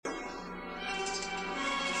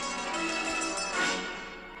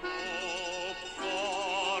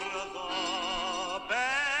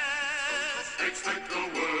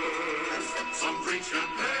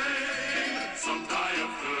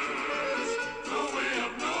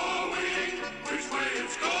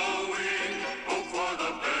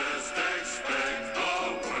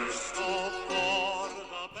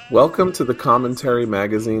Welcome to the Commentary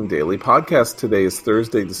Magazine Daily Podcast. Today is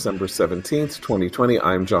Thursday, December 17th, 2020.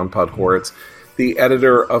 I'm John Podhoretz, the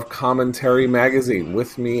editor of Commentary Magazine.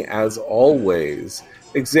 With me, as always,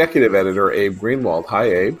 Executive Editor Abe Greenwald. Hi,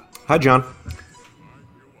 Abe. Hi, John.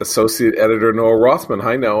 Associate Editor Noah Rothman.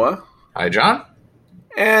 Hi, Noah. Hi, John.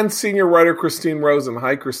 And Senior Writer Christine Rosen.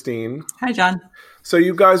 Hi, Christine. Hi, John. So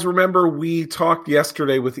you guys remember we talked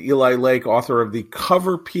yesterday with Eli Lake, author of the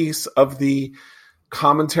cover piece of the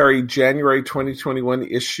Commentary January 2021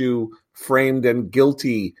 issue, Framed and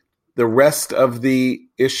Guilty. The rest of the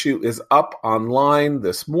issue is up online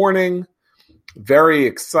this morning. Very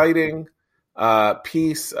exciting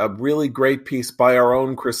piece, a really great piece by our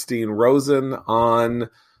own Christine Rosen on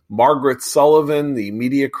Margaret Sullivan, the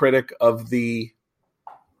media critic of the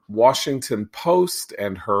Washington Post,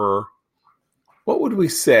 and her, what would we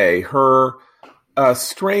say, her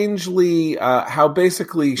strangely, how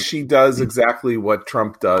basically she does exactly what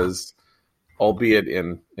Trump does, albeit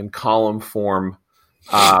in column form.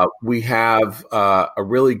 We have a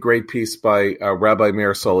really great piece by Rabbi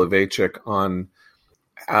Meir Soloveichik on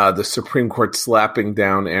the Supreme Court slapping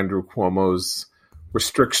down Andrew Cuomo's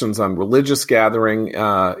restrictions on religious gathering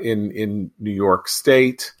in New York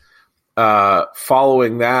State.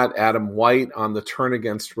 Following that, Adam White on the turn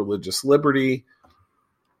against religious liberty.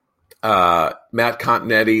 Matt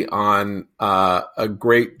Continetti on a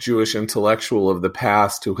great Jewish intellectual of the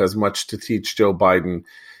past who has much to teach Joe Biden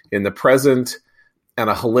in the present, and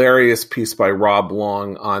a hilarious piece by Rob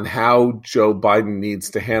Long on how Joe Biden needs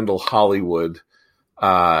to handle Hollywood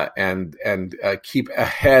and keep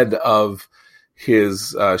ahead of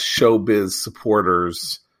his showbiz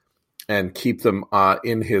supporters and keep them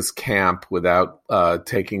in his camp without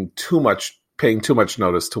paying too much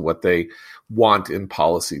notice to what they want in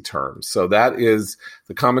policy terms. So that is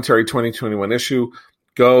the Commentary 2021 issue.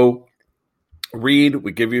 Go read.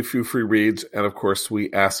 We give you a few free reads. And of course,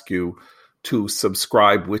 we ask you to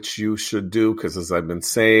subscribe, which you should do, because as I've been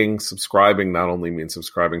saying, subscribing not only means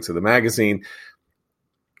subscribing to the magazine,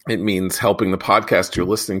 it means helping the podcast you're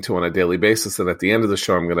listening to on a daily basis. And at the end of the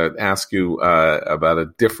show, I'm going to ask you about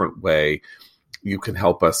a different way you can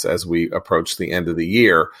help us as we approach the end of the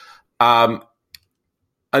year.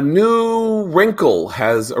 A new wrinkle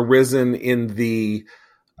has arisen in the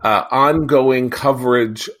ongoing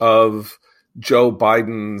coverage of Joe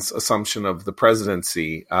Biden's assumption of the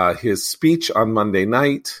presidency. His speech on Monday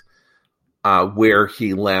night, where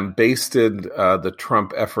he lambasted the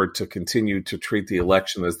Trump effort to continue to treat the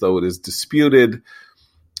election as though it is disputed,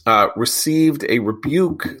 received a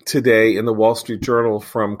rebuke today in the Wall Street Journal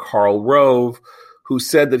from Karl Rove, who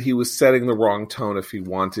said that he was setting the wrong tone if he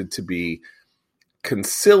wanted to be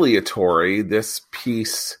conciliatory. This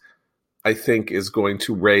piece, I think, is going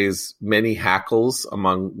to raise many hackles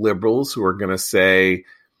among liberals who are going to say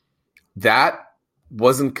that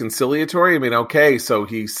wasn't conciliatory. I mean, okay, so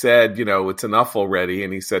he said, it's enough already.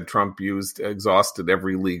 And he said Trump exhausted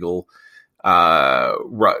every legal, path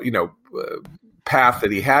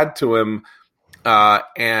that he had to him.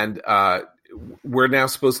 And we're now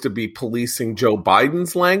supposed to be policing Joe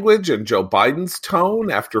Biden's language and Joe Biden's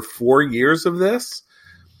tone after 4 years of this.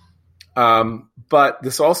 But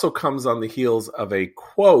this also comes on the heels of a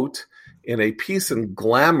quote in a piece in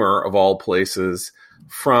Glamour, of all places,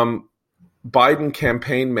 from Biden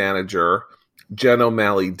campaign manager Jen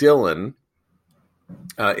O'Malley Dillon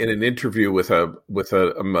in an interview with a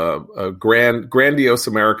grandiose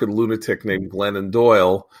American lunatic named Glennon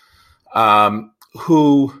Doyle,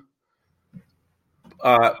 who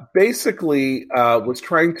basically was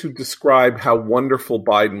trying to describe how wonderful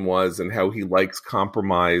Biden was and how he likes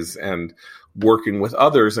compromise and working with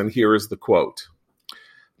others. And here is the quote.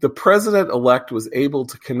 The president-elect was able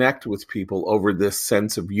to connect with people over this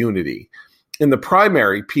sense of unity. In the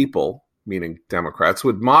primary, people, meaning Democrats,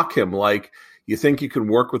 would mock him like, you think you can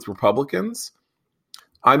work with Republicans?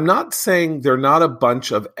 I'm not saying they're not a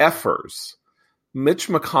bunch of effers. Mitch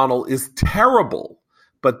McConnell is terrible.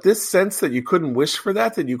 But this sense that you couldn't wish for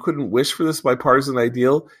that you couldn't wish for this bipartisan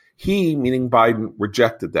ideal, he, meaning Biden,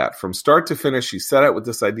 rejected that. From start to finish, he set out with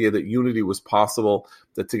this idea that unity was possible,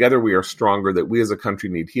 that together we are stronger, that we as a country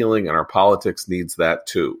need healing, and our politics needs that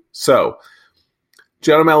too. So,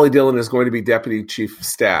 Jen O'Malley Dillon is going to be Deputy Chief of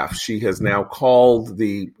Staff. She has now called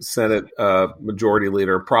the Senate Majority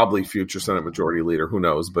Leader, probably future Senate Majority Leader, who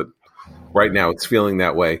knows, but right now it's feeling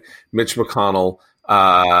that way, Mitch McConnell,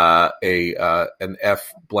 an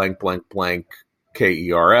F blank blank blank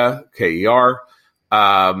KER,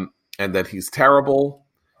 and that he's terrible.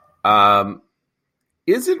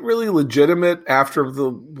 Is it really legitimate after the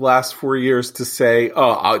last 4 years to say,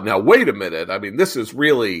 oh, now wait a minute? I mean, this is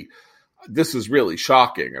really this is really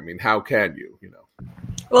shocking. I mean, how can you,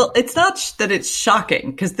 Well, it's not that it's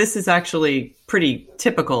shocking, because this is actually pretty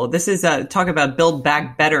typical. This is talk about Build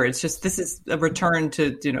Back Better. It's just, this is a return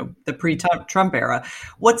to, the pre-Trump era.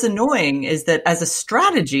 What's annoying is that as a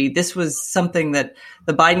strategy, this was something that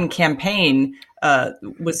the Biden campaign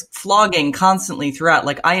was flogging constantly throughout.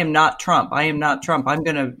 Like, I am not Trump. I am not Trump. I'm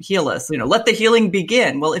going to heal us. Let the healing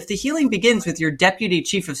begin. Well, if the healing begins with your deputy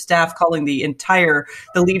chief of staff calling the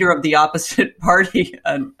leader of the opposite party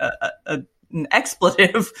an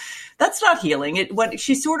expletive, that's not healing.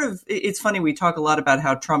 It's funny. We talk a lot about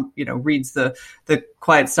how Trump, reads the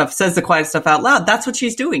quiet stuff, says the quiet stuff out loud. That's what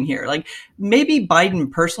she's doing here. Like, maybe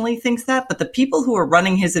Biden personally thinks that, but the people who are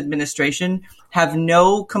running his administration have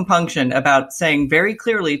no compunction about saying very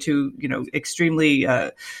clearly to, extremely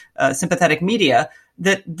sympathetic media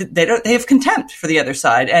that they have contempt for the other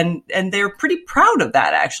side. And they're pretty proud of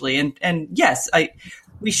that, actually. And yes,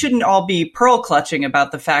 we shouldn't all be pearl clutching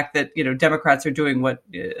about the fact that, Democrats are doing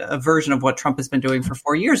a version of what Trump has been doing for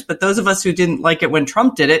 4 years. But those of us who didn't like it when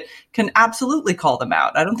Trump did it can absolutely call them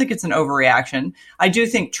out. I don't think it's an overreaction. I do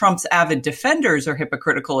think Trump's avid defenders are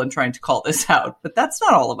hypocritical in trying to call this out, but that's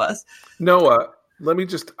not all of us. Noah,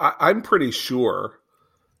 I'm pretty sure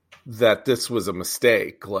that this was a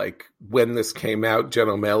mistake. Like, when this came out, Jen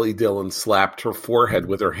O'Malley Dillon slapped her forehead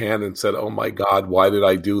with her hand and said, "Oh my God, why did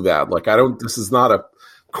I do that?" Like, this is not a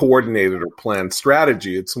coordinated or planned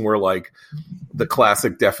strategy. It's more like the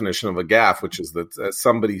classic definition of a gaffe, which is that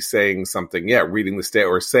somebody saying something, reading the state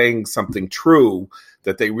or saying something true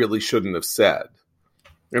that they really shouldn't have said.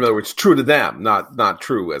 In other words, true to them, not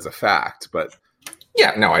true as a fact. But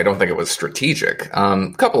yeah, no, I don't think it was strategic.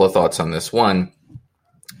 A couple of thoughts on this. One,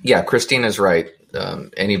 yeah, Christina's right.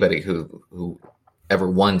 Anybody who ever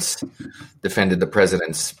once defended the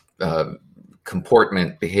president's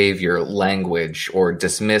comportment, behavior, language, or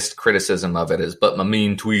dismissed criticism of it as "but my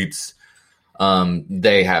mean tweets,"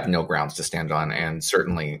 they have no grounds to stand on. And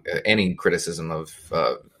certainly any criticism of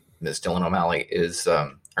Ms. Dillon O'Malley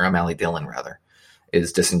or O'Malley Dillon rather,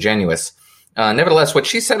 is disingenuous. Nevertheless, what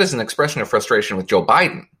she said is an expression of frustration with Joe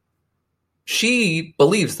Biden. She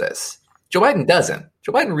believes this. Joe Biden doesn't.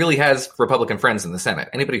 Joe Biden really has Republican friends in the Senate.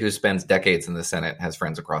 Anybody who spends decades in the Senate has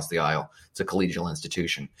friends across the aisle. It's a collegial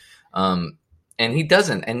institution. And he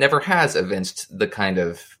doesn't and never has evinced the kind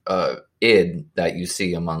of id that you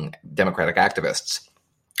see among Democratic activists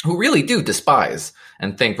who really do despise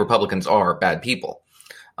and think Republicans are bad people.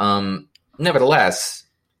 Nevertheless,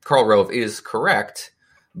 Karl Rove is correct,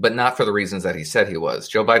 but not for the reasons that he said he was.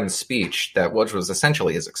 Joe Biden's speech, which was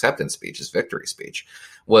essentially his acceptance speech, his victory speech,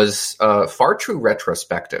 was far too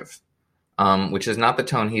retrospective, which is not the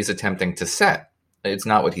tone he's attempting to set. It's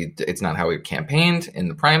not how he campaigned in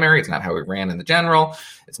the primary. It's not how he ran in the general.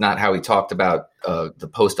 It's not how he talked about the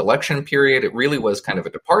post-election period. It really was kind of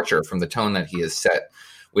a departure from the tone that he has set,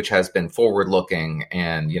 which has been forward-looking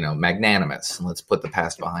and, magnanimous. And let's put the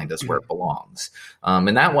past behind us where it belongs.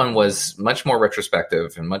 And that one was much more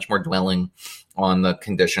retrospective and much more dwelling on the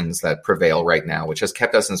conditions that prevail right now, which has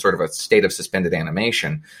kept us in sort of a state of suspended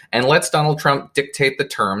animation and lets Donald Trump dictate the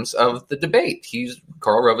terms of the debate.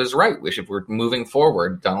 Karl Rove is right. If we're moving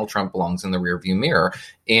forward, Donald Trump belongs in the rearview mirror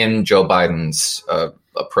in Joe Biden's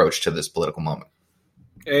approach to this political moment.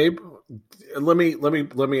 Abe, let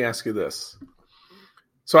me ask you this.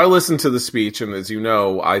 So I listened to the speech, and as you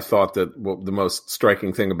know, I thought that the most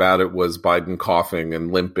striking thing about it was Biden coughing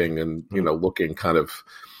and limping and, looking kind of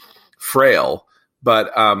frail.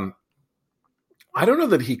 But I don't know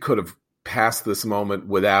that he could have passed this moment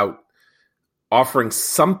without offering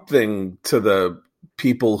something to the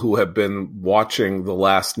people who have been watching the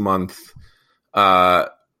last month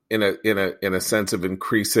in a sense of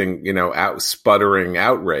increasing, sputtering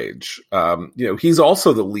outrage. He's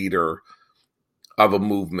also the leader of a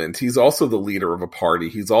movement. He's also the leader of a party.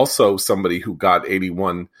 He's also somebody who got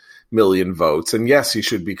 81 million votes. And yes, he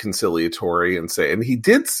should be conciliatory and he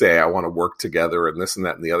did say, I want to work together and this and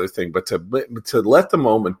that and the other thing. But to let the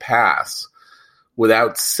moment pass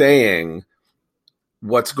without saying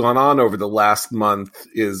what's gone on over the last month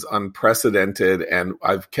is unprecedented. And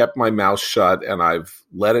I've kept my mouth shut and I've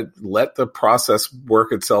let the process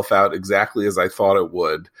work itself out exactly as I thought it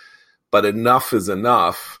would. But enough is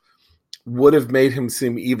enough would have made him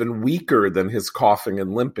seem even weaker than his coughing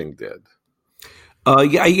and limping did.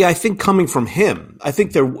 I think coming from him, I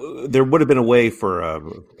think there would have been a way for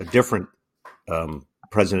a different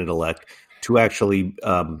president-elect to actually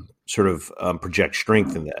project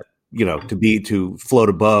strength in that, to float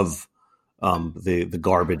above the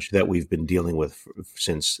garbage that we've been dealing with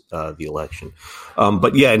since the election.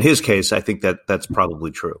 But yeah, in his case, I think that's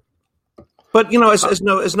probably true. But as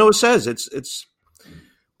Noah says, it's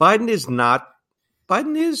Biden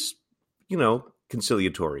is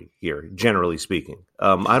conciliatory here, generally speaking.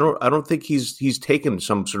 I don't think he's taken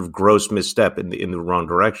some sort of gross misstep in the wrong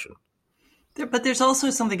direction. But there's also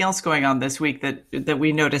something else going on this week that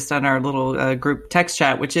we noticed on our little group text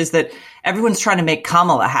chat, which is that everyone's trying to make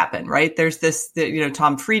Kamala happen, right? There's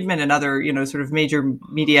Tom Friedman and other, sort of major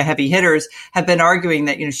media heavy hitters have been arguing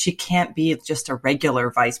that, she can't be just a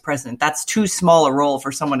regular vice president. That's too small a role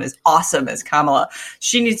for someone as awesome as Kamala.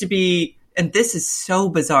 She needs to be. And this is so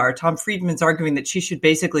bizarre. Tom Friedman's arguing that she should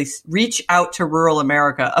basically reach out to rural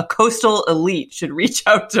America. A coastal elite should reach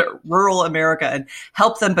out to rural America and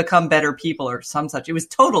help them become better people or some such. It was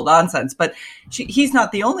total nonsense. But he's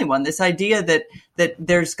not the only one. This idea that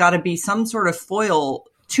there's got to be some sort of foil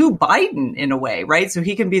to Biden in a way, right? So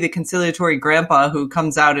he can be the conciliatory grandpa who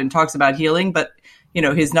comes out and talks about healing, but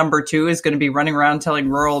his number two is going to be running around telling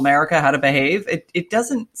rural America how to behave.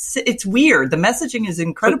 It's weird. The messaging is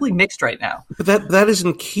incredibly mixed right now. But that is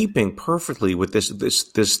in keeping perfectly with this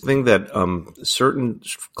thing that certain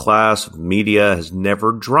class of media has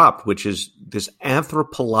never dropped, which is this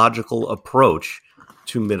anthropological approach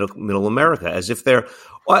to middle America, as if they're,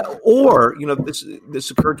 or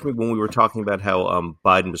this occurred to me when we were talking about how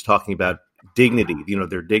Biden was talking about dignity,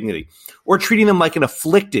 their dignity, or treating them like an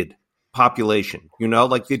afflicted population,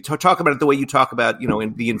 like you talk about it the way you talk about,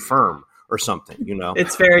 in the infirm or something,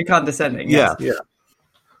 It's very condescending. Yes. Yeah.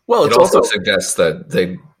 Well, it also suggests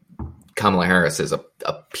that Kamala Harris is a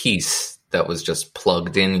piece that was just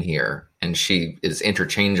plugged in here, and she is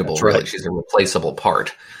interchangeable. That's right. Really, she's a replaceable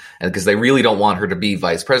part, and because they really don't want her to be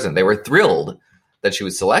vice president. They were thrilled that she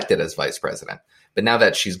was selected as vice president, but now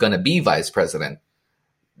that she's going to be vice president,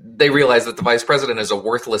 they realize that the vice president is a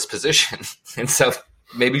worthless position, and so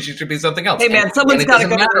maybe she should be something else. Hey man, someone's got to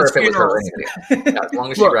go to those funerals. As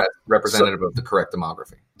long as she's representative of the correct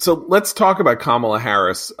demography. So let's talk about Kamala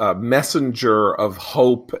Harris, messenger of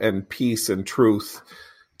hope and peace and truth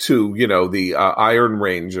to, the Iron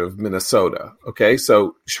Range of Minnesota. Okay,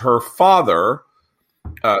 so her father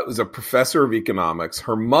is a professor of economics.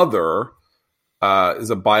 Her mother is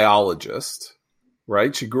a biologist,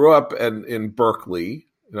 right? She grew up in Berkeley,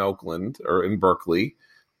 in Oakland, or in Berkeley.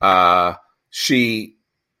 She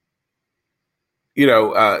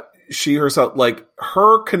herself, like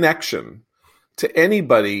her connection to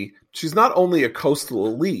anybody, she's not only a coastal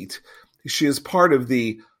elite, she is part of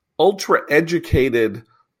the ultra educated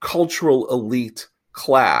cultural elite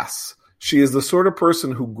class. She is the sort of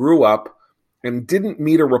person who grew up and didn't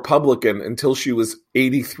meet a Republican until she was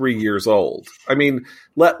 83 years old. I mean,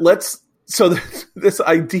 this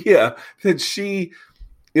idea that she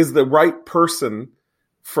is the right person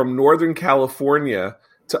from Northern California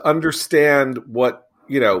to understand what,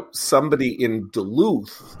 somebody in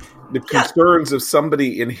Duluth, the concerns of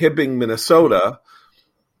somebody in Hibbing, Minnesota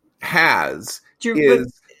has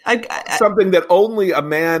something that only a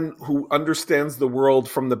man who understands the world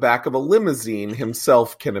from the back of a limousine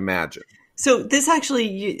himself can imagine. So this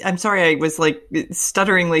actually, I'm sorry, I was like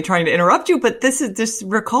stutteringly trying to interrupt you, but this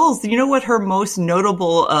recalls, what her most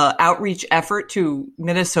notable outreach effort to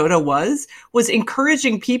Minnesota was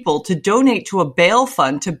encouraging people to donate to a bail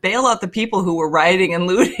fund to bail out the people who were rioting and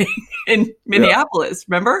looting in Minneapolis.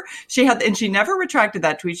 Yeah. Remember? She never retracted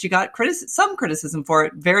that tweet. She got some criticism for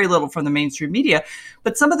it, very little from the mainstream media,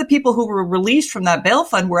 but some of the people who were released from that bail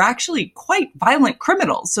fund were actually quite violent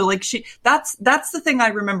criminals. So like that's the thing I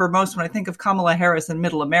remember most when I think of Kamala Harris in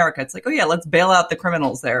middle America. It's like, oh yeah, let's bail out the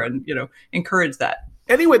criminals there and, encourage that.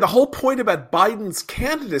 Anyway, the whole point about Biden's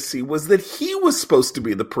candidacy was that he was supposed to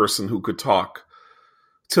be the person who could talk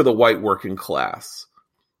to the white working class,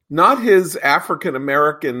 not his African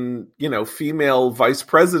American, female vice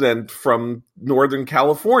president from Northern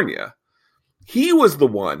California. He was the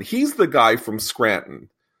one. He's the guy from Scranton.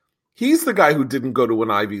 He's the guy who didn't go to an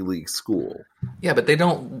Ivy League school. Yeah, but they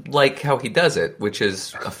don't like how he does it, which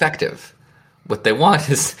is effective. What they want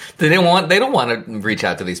is they don't want to reach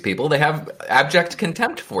out to these people. They have abject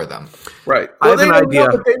contempt for them. Right. Well, they don't know,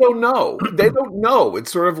 but they don't know. They don't know.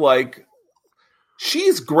 It's sort of like,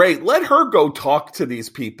 she's great. Let her go talk to these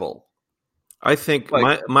people. I think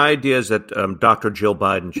my idea is that Dr. Jill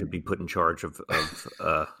Biden should be put in charge of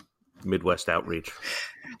Midwest outreach.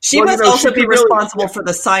 She must also be responsible for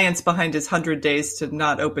the science behind his 100 days to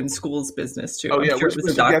not open schools business too. Oh yeah, we're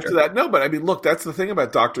supposed to get to that. No, but I mean, look, that's the thing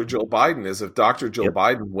about Dr. Jill Biden is if Dr. Jill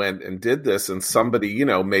Biden went and did this and somebody,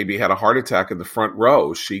 maybe had a heart attack in the front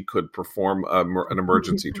row, she could perform an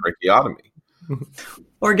emergency tracheotomy.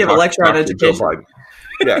 Or give a lecture on education.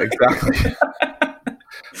 Yeah, exactly.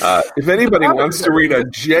 If anybody wants to read a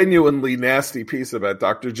genuinely nasty piece about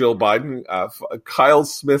Dr. Jill Biden, Kyle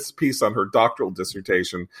Smith's piece on her doctoral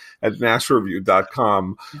dissertation at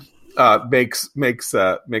NashReview.com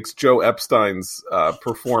makes Joe Epstein's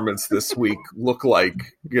performance this week look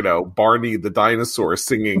like, Barney the dinosaur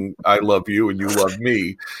singing "I love you and you love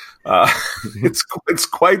me." It's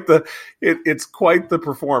quite the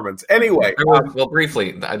performance. Anyway, well,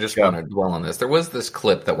 briefly, I just want to dwell on this. There was this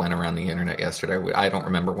clip that went around the internet yesterday. I don't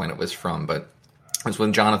remember when it was from, but it was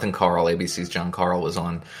when Jonathan Karl, ABC's John Karl, was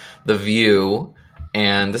on The View.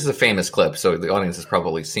 And this is a famous clip, so the audience has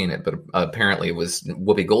probably seen it, but apparently it was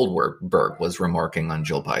Whoopi Goldberg was remarking on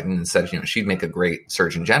Jill Biden and said, she'd make a great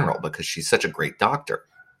Surgeon General because she's such a great doctor.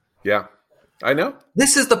 Yeah, I know.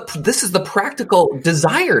 This is the practical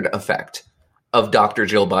desired effect of Dr.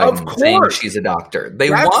 Jill Biden saying she's a doctor. They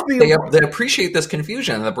appreciate this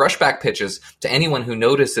confusion, and the brushback pitches to anyone who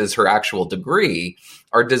notices her actual degree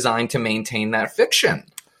are designed to maintain that fiction.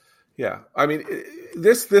 Yeah, I mean,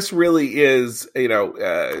 this really is,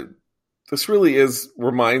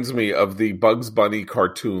 reminds me of the Bugs Bunny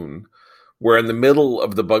cartoon, where in the middle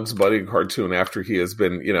of the Bugs Bunny cartoon, after he has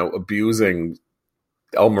been, abusing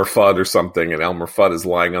Elmer Fudd or something, and Elmer Fudd is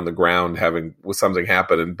lying on the ground having something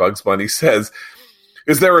happen, and Bugs Bunny says,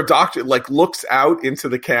 "Is there a doctor?" Like, looks out into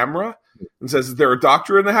the camera and says, "Is there a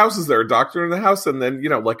doctor in the house? Is there a doctor in the house?" And then,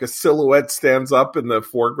 like a silhouette stands up in the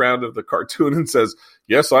foreground of the cartoon and says,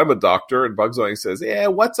 "Yes, I'm a doctor." And Bugs Bunny says, "Yeah,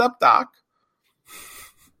 what's up, Doc?"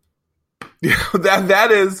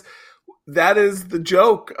 That is the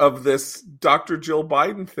joke of this Dr. Jill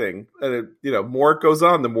Biden thing. And more it goes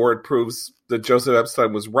on, the more it proves that Joseph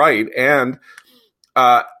Epstein was right. And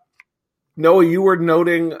Noah, you were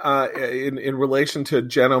noting in relation to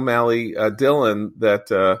Jen O'Malley Dillon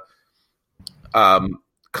that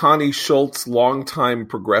Connie Schultz, longtime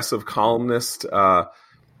progressive columnist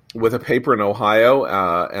with a paper in Ohio,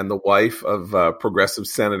 and the wife of progressive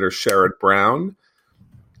Senator Sherrod Brown,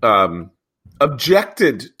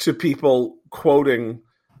 objected to people quoting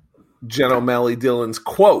Jen O'Malley Dillon's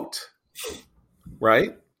quote,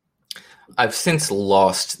 right? I've since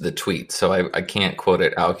lost the tweet, so I can't quote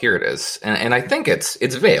it. Oh, here it is. And I think it's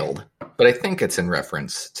veiled, but I think it's in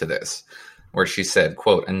reference to this, where she said,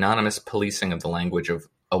 quote, "Anonymous policing of the language of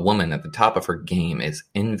a woman at the top of her game is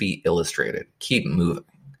envy illustrated. Keep moving."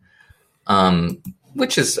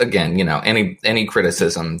 Which is, again, any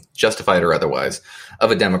criticism, justified or otherwise, of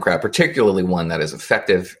a Democrat, particularly one that is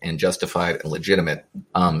effective and justified and legitimate,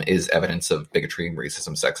 is evidence of bigotry,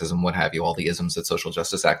 racism, sexism, what have you, all the isms that social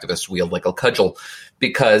justice activists wield like a cudgel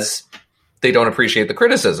because they don't appreciate the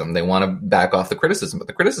criticism. They want to back off the criticism. But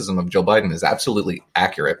the criticism of Joe Biden is absolutely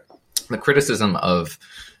accurate. The criticism of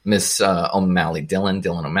Miss O'Malley Dylan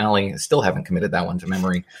O'Malley, still haven't committed that one to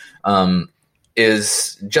memory,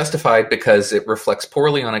 is justified because it reflects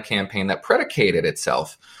poorly on a campaign that predicated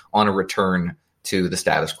itself on a return to the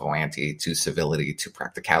status quo ante, to civility, to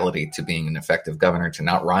practicality, to being an effective governor, to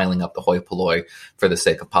not riling up the hoi polloi for the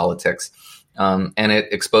sake of politics. And it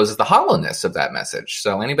exposes the hollowness of that message.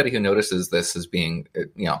 So anybody who notices this as being,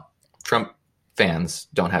 Trump fans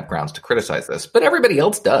don't have grounds to criticize this, but everybody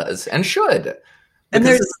else does and should. And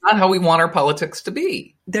this is not how we want our politics to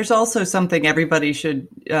be. There's also something everybody should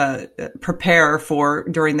prepare for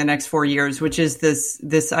during the next 4 years, which is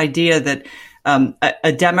this idea that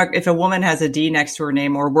if a woman has a D next to her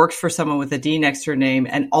name or works for someone with a D next to her name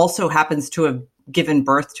and also happens to have given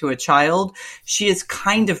birth to a child, she is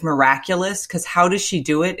kind of miraculous, because how does she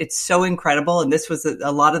do it? It's so incredible. And this was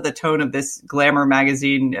a lot of the tone of this Glamour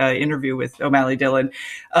magazine interview with O'Malley Dillon.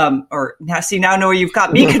 Now Noah, you've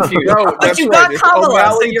got me confused. No, but you right. got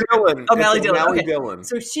Kamala. O'Malley Dillon. Dillon.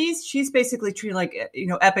 So she's basically treated like,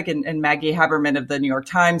 Epic, and Maggie Haberman of the New York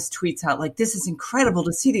Times tweets out like, "This is incredible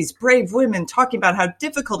to see these brave women talking about how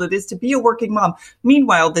difficult it is to be a working mom."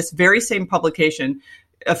 Meanwhile, this very same publication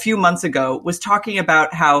a few months ago was talking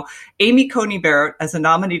about how Amy Coney Barrett, as a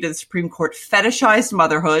nominee to the Supreme Court, fetishized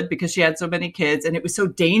motherhood because she had so many kids, and it was so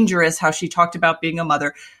dangerous how she talked about being a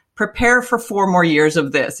mother. Prepare for 4 more years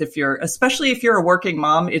of this. Especially if you're a working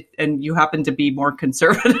mom and you happen to be more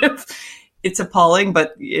conservative, it's appalling,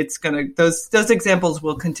 but those examples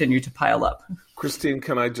will continue to pile up. Christine,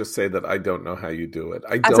 can I just say that I don't know how you do it?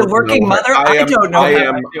 As a working mother, I don't know how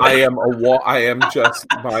I do it. I am just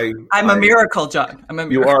I'm a miracle, John. I'm a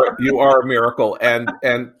miracle. You are a miracle. And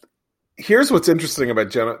here's what's interesting about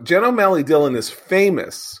Jen O'Malley Dillon is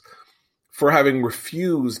famous for having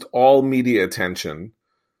refused all media attention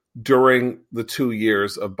during the 2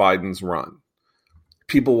 years of Biden's run.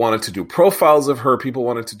 People wanted to do profiles of her. People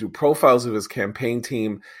wanted to do profiles of his campaign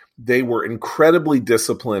team. they were incredibly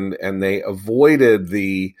disciplined, and they avoided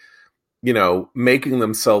the, making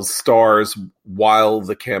themselves stars while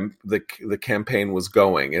the campaign was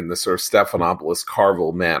going in the sort of Stephanopoulos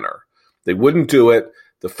Carville manner. They wouldn't do it.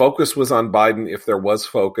 The focus was on Biden. If there was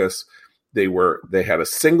focus, they had a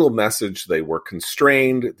single message. They were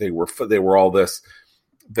constrained. They were all this.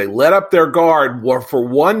 They let up their guard for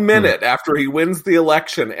 1 minute after he wins the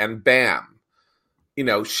election, and bam,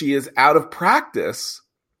 she is out of practice.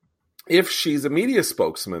 If she's a media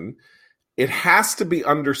spokesman, it has to be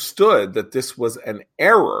understood that this was an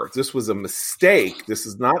error. This was a mistake. This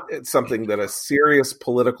is not something that a serious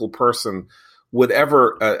political person would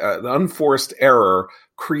ever, an unforced error,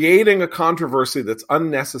 creating a controversy that's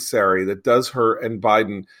unnecessary, that does her and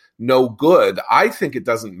Biden no good. I think it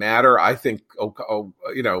doesn't matter. I think,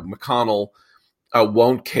 McConnell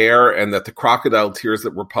won't care, and that the crocodile tears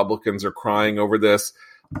that Republicans are crying over this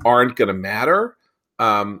aren't going to matter.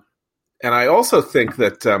 And I also think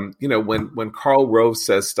that, when Karl Rove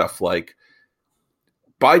says stuff like,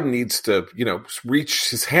 Biden needs to,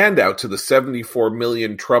 reach his hand out to the 74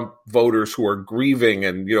 million Trump voters who are grieving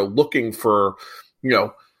and, looking for,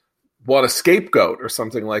 want a scapegoat or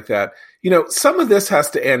something like that. Some of this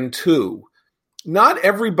has to end too. Not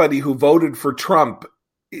everybody who voted for Trump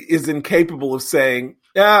is incapable of saying,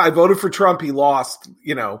 yeah, I voted for Trump, he lost,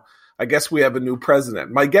 I guess we have a new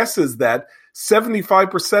president. My guess is that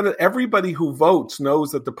 75% of everybody who votes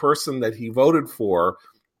knows that the person that he voted for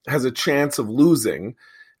has a chance of losing.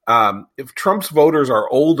 If Trump's voters are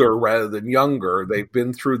older rather than younger, they've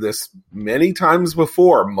been through this many times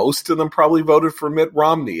before. Most of them probably voted for Mitt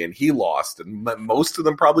Romney and he lost. And most of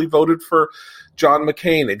them probably voted for John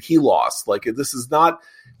McCain and he lost. Like, this is not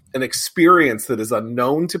an experience that is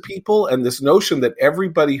unknown to people. And this notion that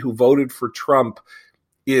everybody who voted for Trump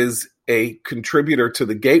is a contributor to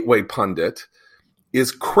the Gateway pundit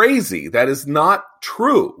is crazy. That is not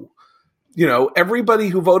true. Everybody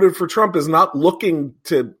who voted for Trump is not looking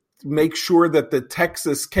to make sure that the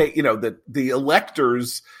Texas, that the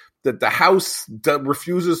electors, that the House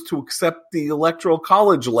refuses to accept the Electoral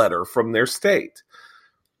College letter from their state.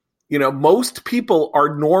 Most people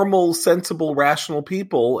are normal, sensible, rational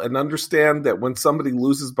people and understand that when somebody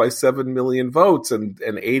loses by 7 million votes and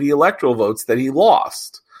 80 electoral votes, that he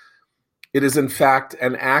lost. It is, in fact,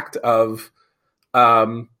 an act of,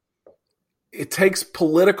 it takes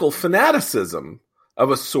political fanaticism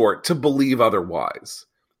of a sort to believe otherwise.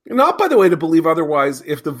 Not, by the way, to believe otherwise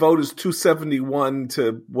if the vote is 271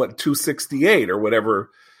 to 268 or whatever,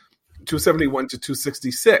 271 to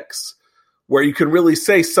 266, where you can really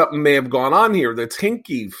say something may have gone on here. That's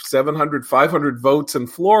hinky. 700, 500 votes in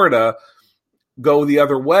Florida go the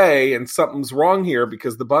other way, and something's wrong here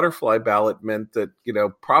because the butterfly ballot meant that,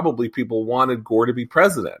 probably people wanted Gore to be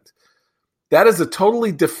president. That is a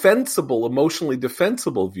totally defensible, emotionally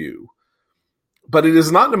defensible view. But it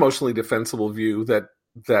is not an emotionally defensible view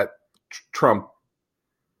that Trump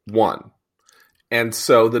won. And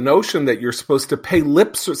so the notion that you're supposed to pay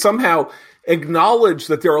lips or somehow acknowledge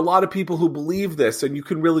that there are a lot of people who believe this and you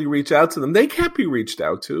can really reach out to them, they can't be reached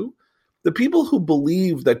out to. The people who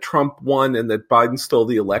believe that Trump won and that Biden stole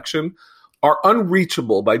the election are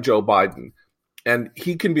unreachable by Joe Biden. And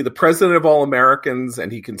he can be the president of all Americans,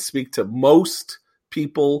 and he can speak to most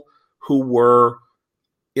people who were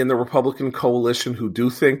in the Republican coalition who do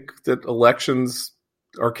think that elections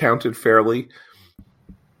are counted fairly.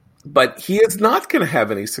 But he is not going to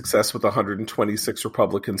have any success with 126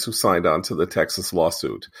 Republicans who signed on to the Texas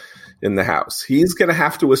lawsuit in the House. He's going to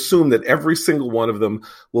have to assume that every single one of them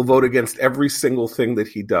will vote against every single thing that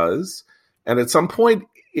he does. And at some point,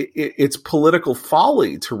 it's political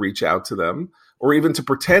folly to reach out to them, or even to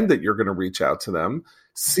pretend that you're going to reach out to them.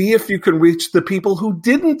 See if you can reach the people who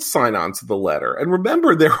didn't sign on to the letter. And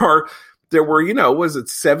remember, there were, was it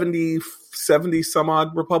 70 some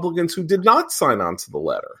odd Republicans who did not sign on to the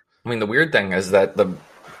letter. I mean, the weird thing is that the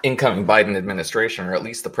incoming Biden administration, or at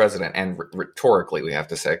least the president, and rhetorically we have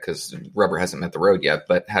to say, because rubber hasn't met the road yet,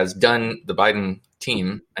 but has done, the Biden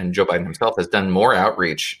team and Joe Biden himself has done more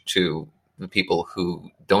outreach to the people who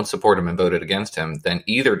don't support him and voted against him than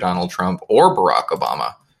either Donald Trump or Barack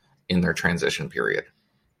Obama in their transition period.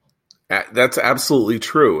 That's absolutely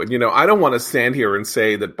true. And, I don't want to stand here and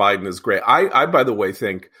say that Biden is great. I, by the way,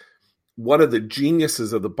 think one of the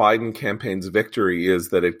geniuses of the Biden campaign's victory is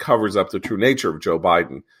that it covers up the true nature of Joe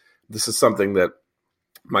Biden. This is something that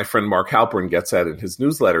my friend Mark Halperin gets at in his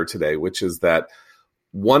newsletter today, which is that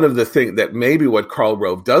one of the things that maybe what Karl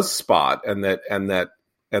Rove does spot and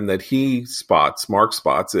that he spots, Mark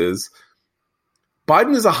spots, is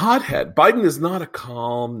Biden is a hothead. Biden is not a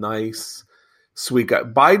calm, nice, sweet guy.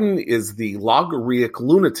 Biden is the logorrheic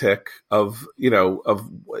lunatic of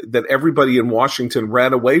that everybody in Washington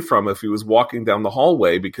ran away from if he was walking down the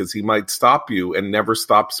hallway, because he might stop you and never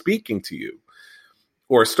stop speaking to you,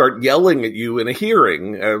 or start yelling at you in a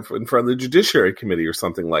hearing in front of the Judiciary Committee or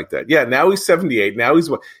something like that. Yeah, now he's 78. Now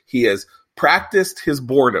he has practiced his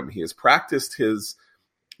boredom. He has practiced his,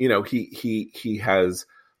 he has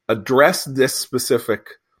addressed this specific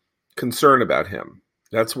concern about him.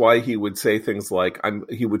 That's why he would say things like,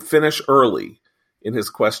 he would finish early in his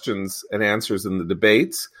questions and answers in the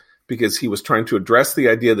debates, because he was trying to address the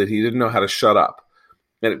idea that he didn't know how to shut up.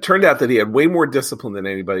 And it turned out that he had way more discipline than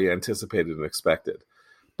anybody anticipated and expected.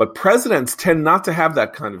 But presidents tend not to have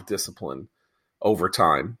that kind of discipline over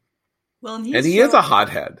time. Well, and he is a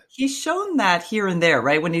hothead. He's shown that here and there,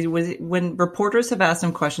 right? When reporters have asked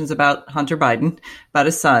him questions about Hunter Biden, about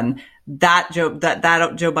his son, that Joe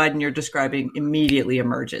Biden you're describing immediately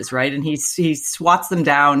emerges, right? And he swats them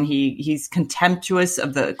down. He's contemptuous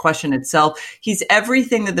of the question itself. He's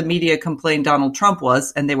everything that the media complained Donald Trump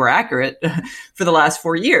was, and they were accurate for the last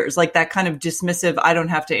 4 years. Like that kind of dismissive, I don't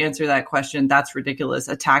have to answer that question, that's ridiculous,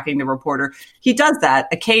 attacking the reporter. He does that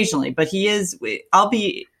occasionally, but I'll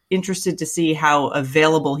be interested to see how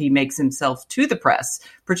available he makes himself to the press,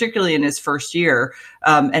 particularly in his first year,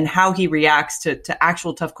 and how he reacts to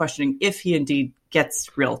actual tough questioning, if he indeed gets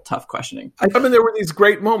real tough questioning. I mean, there were these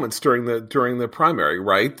great moments during the primary,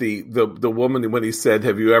 right? The woman, when he said,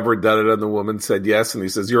 "Have you ever done it?" and the woman said yes, and he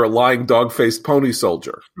says, "You're a lying dog-faced pony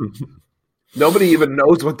soldier." Nobody even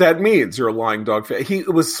knows what that means. You're a lying dog-faced.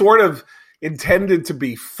 It was sort of intended to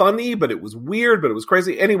be funny, but it was weird, but it was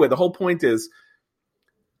crazy. Anyway, the whole point is,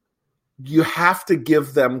 you have to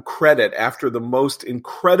give them credit after the most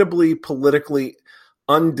incredibly politically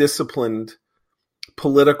undisciplined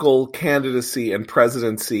political candidacy and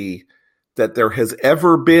presidency that there has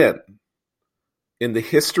ever been in the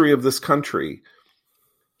history of this country.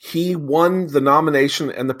 He won the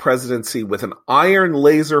nomination and the presidency with an iron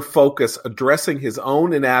laser focus, addressing his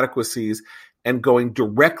own inadequacies and going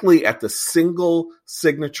directly at the single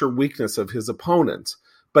signature weakness of his opponent.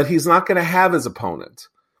 But he's not going to have his opponent.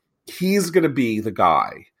 He's going to be the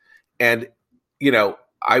guy. And,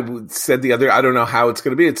 I said I don't know how it's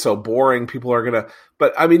going to be. It's so boring. People are going to,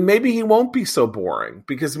 but I mean, maybe he won't be so boring,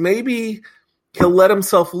 because maybe he'll let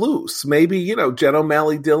himself loose. Maybe, Jen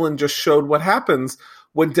O'Malley Dillon just showed what happens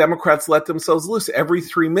when Democrats let themselves loose. Every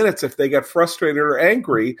 3 minutes, if they get frustrated or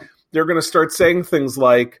angry, they're going to start saying things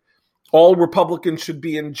like, all Republicans should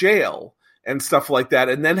be in jail and stuff like that,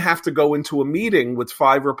 and then have to go into a meeting with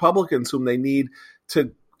 5 Republicans whom they need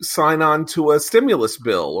to sign on to a stimulus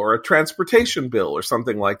bill or a transportation bill or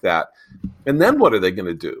something like that. And then what are they going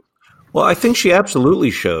to do? Well, I think she absolutely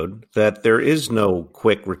showed that there is no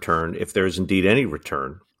quick return, if there is indeed any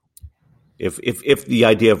return, if the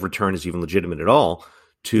idea of return is even legitimate at all,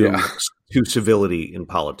 to civility in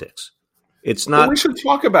politics. It's not. Well, we should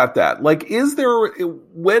talk about that. Like, is there,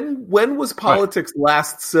 when was politics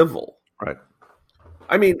last civil? Right.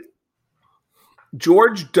 I mean,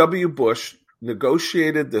 George W. Bush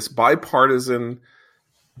negotiated this bipartisan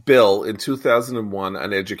bill in 2001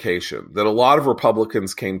 on education that a lot of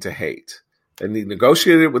Republicans came to hate. And he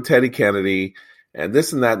negotiated it with Teddy Kennedy, and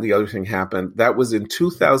this and that and the other thing happened. That was in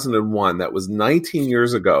 2001. That was 19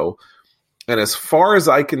 years ago. And as far as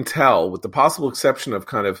I can tell, with the possible exception of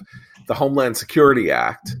kind of the Homeland Security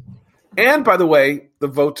Act, and by the way, the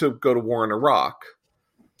vote to go to war in Iraq,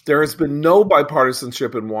 there has been no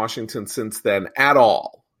bipartisanship in Washington since then at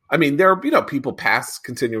all. I mean, there are, people pass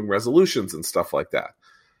continuing resolutions and stuff like that.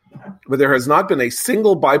 But there has not been a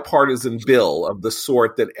single bipartisan bill of the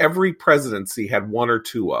sort that every presidency had one or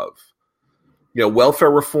two of.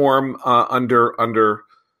 Welfare reform under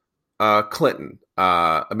Clinton,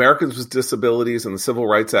 Americans with Disabilities and the Civil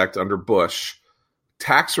Rights Act under Bush,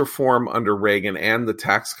 tax reform under Reagan, and the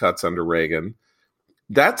tax cuts under Reagan.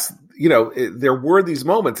 That's, there were these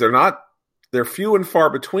moments. They're few and far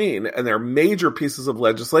between, and they're major pieces of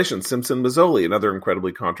legislation. Simpson-Mazzoli, another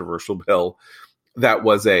incredibly controversial bill, that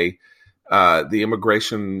was the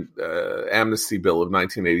immigration amnesty bill of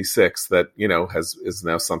 1986 that, is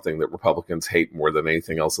now something that Republicans hate more than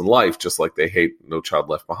anything else in life, just like they hate No Child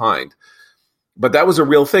Left Behind. But that was a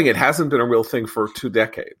real thing. It hasn't been a real thing for 2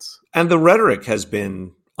 decades. And the rhetoric has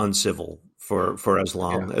been uncivil for as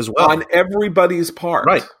long as well. On everybody's part.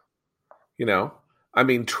 Right. I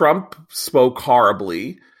mean, Trump spoke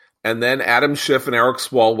horribly, and then Adam Schiff and Eric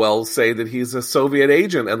Swalwell say that he's a Soviet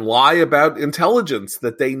agent and lie about intelligence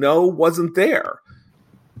that they know wasn't there.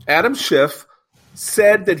 Adam Schiff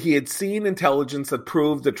said that he had seen intelligence that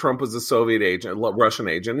proved that Trump was a Soviet agent, Russian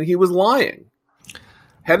agent, and he was lying.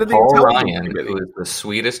 Head of the Paul Intelligence Ryan, Committee. who is the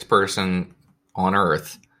sweetest person on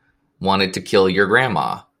earth, wanted to kill your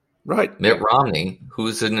grandma. Right. Mitt Romney,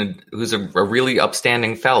 who's a really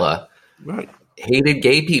upstanding fella, Right. hated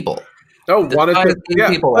gay people. Wanted to gay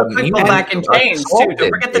people, Put people back in chains too. Don't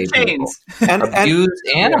forget the chains. And abused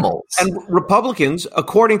animals. And Republicans,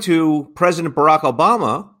 according to President Barack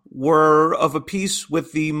Obama, were of a piece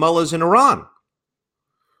with the mullahs in Iran.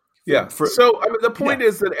 Yeah. So I mean, the point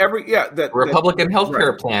is that that Republican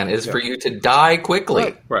healthcare plan is for you to die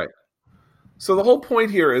quickly. Right. So the whole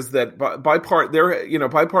point here is that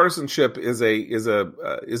bipartisanship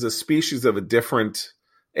is a species of a different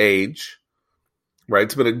age, right?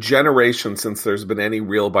 It's been a generation since there's been any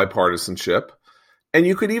real bipartisanship. And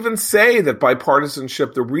you could even say that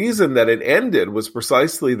bipartisanship, the reason that it ended was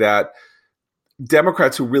precisely that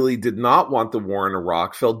Democrats who really did not want the war in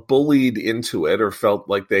Iraq felt bullied into it or felt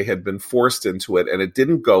like they had been forced into it, and it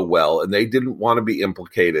didn't go well, and they didn't want to be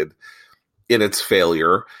implicated in its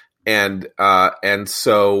failure. And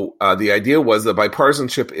so the idea was that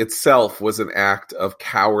bipartisanship itself was an act of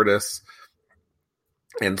cowardice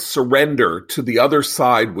and surrender to the other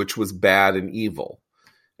side, which was bad and evil.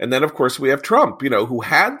 And then, of course, we have Trump, who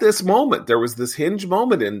had this moment. There was this hinge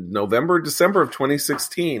moment in December of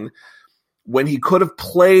 2016 when he could have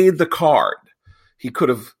played the card. He could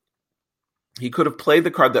have played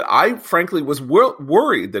the card that I, frankly, was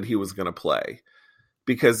worried that he was going to play,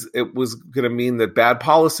 because it was going to mean that bad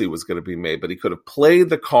policy was going to be made. But he could have played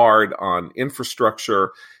the card on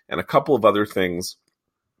infrastructure and a couple of other things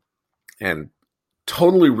and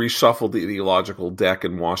totally reshuffled the ideological deck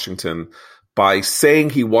in Washington by saying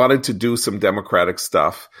he wanted to do some Democratic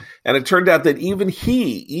stuff. And it turned out that even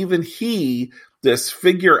he, this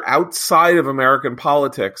figure outside of American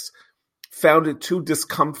politics, found it too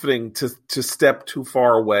discomforting to step too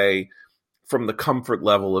far away from the comfort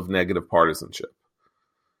level of negative partisanship.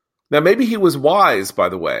 Now, maybe he was wise, by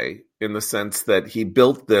the way, in the sense that he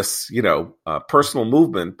built this, personal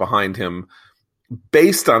movement behind him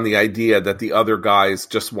based on the idea that the other guys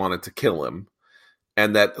just wanted to kill him.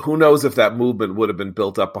 And that who knows if that movement would have been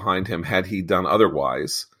built up behind him had he done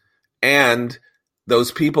otherwise. And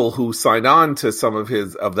those people who signed on to some of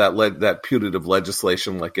that putative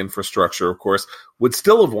legislation, like infrastructure, of course, would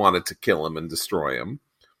still have wanted to kill him and destroy him.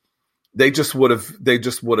 They just would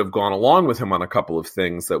have gone along with him on a couple of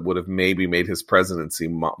things that would have maybe made his presidency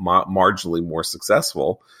marginally more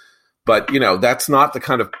successful. But that's not the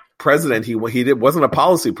kind of president he wasn't a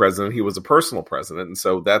policy president. He was a personal president, and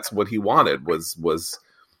so that's what he wanted was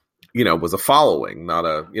a following, not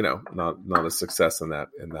a success in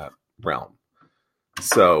that realm.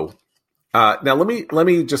 So now let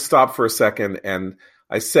me just stop for a second. And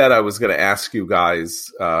I said I was going to ask you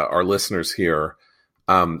guys, our listeners here,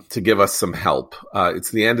 to give us some help.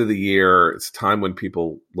 It's the end of the year. It's time when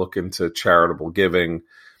people look into charitable giving.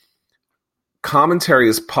 Commentary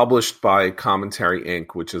is published by Commentary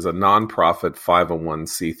Inc., which is a nonprofit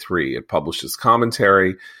 501c3. It publishes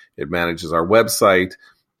commentary. It manages our website.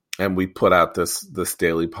 And we put out this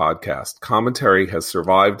daily podcast. Commentary has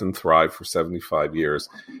survived and thrived for 75 years,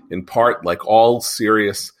 in part, like all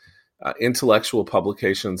serious intellectual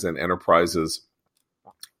publications and enterprises,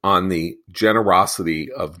 on the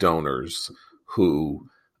generosity of donors who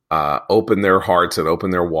open their hearts and open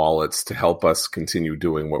their wallets to help us continue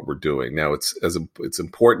doing what we're doing. Now, it's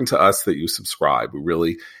important to us that you subscribe.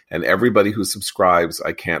 And everybody who subscribes,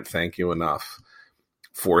 I can't thank you enough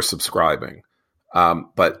for subscribing.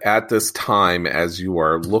 But at this time, as you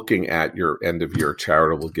are looking at your end of year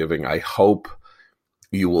charitable giving, I hope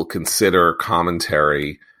you will consider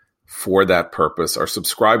Commentary for that purpose. Our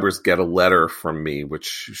subscribers get a letter from me, which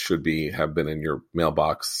should have been in your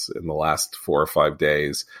mailbox in the last 4 or 5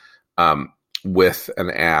 days, with an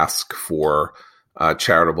ask for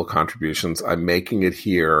charitable contributions. I'm making it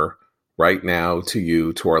here right now to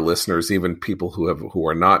you, to our listeners, even people who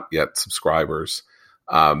are not yet subscribers.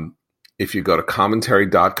 If you go to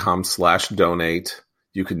commentary.com/donate,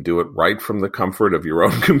 you can do it right from the comfort of your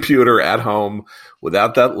own computer at home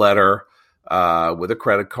without that letter, with a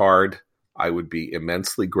credit card. I would be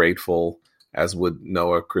immensely grateful, as would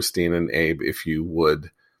Noah, Christine, and Abe, if you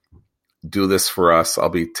would do this for us. I'll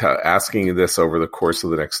be asking you this over the course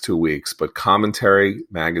of the next 2 weeks, but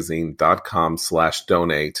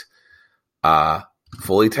commentarymagazine.com/donate,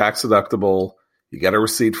 fully tax deductible. You get a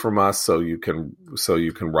receipt from us so you can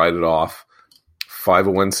write it off.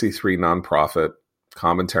 501c3 nonprofit,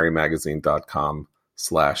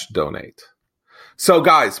 commentarymagazine.com/donate. So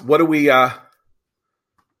guys, what do we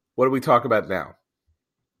talk about now?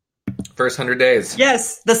 First 100 days.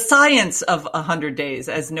 Yes, the science of 100 days,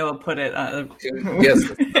 as Noah put it. Yes,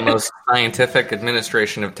 the most scientific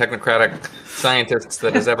administration of technocratic scientists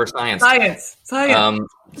that has ever scienced. Science.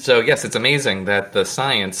 So yes, it's amazing that the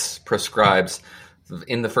science prescribes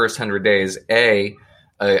in the first 100 days a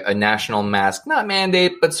national mask, not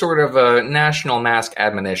mandate, but sort of a national mask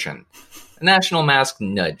admonition, a national mask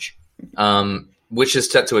nudge, which is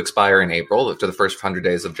set to expire in April after the first 100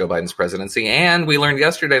 days of Joe Biden's presidency. And we learned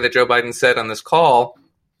yesterday that Joe Biden said on this call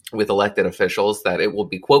with elected officials that it will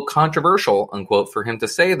be, quote, controversial, unquote, for him to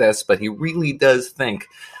say this, but he really does think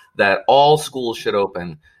that all schools should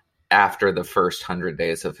open after the first 100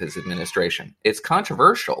 days of his administration. It's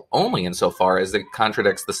controversial only insofar as it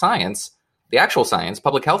contradicts the science, the actual science,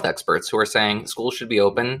 public health experts who are saying schools should be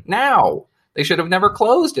open now. They should have never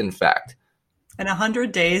closed, in fact. And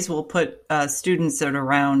 100 days will put students at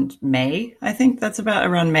around May. I think that's about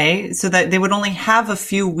around May, so that they would only have a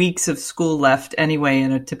few weeks of school left anyway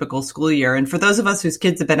in a typical school year. And for those of us whose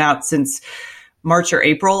kids have been out since March or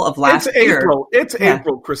April of last year. It's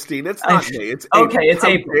April, Christine. It's not May. It's April. Okay, it's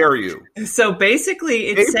April. How dare you? So basically,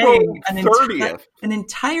 it's April saying an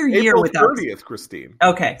entire year without. April 30th, Christine.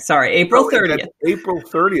 Okay, sorry, April 30th. April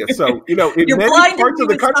 30th. So, in many parts of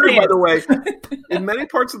the country, by the way, in many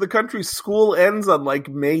parts of the country, school ends on like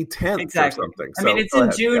May 10th or something. I mean, it's in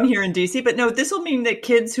June here in DC, but no, this will mean that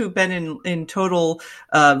kids who've been in total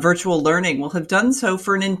virtual learning will have done so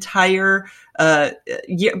for an entire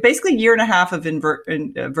basically year and a half of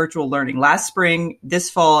virtual learning last spring, this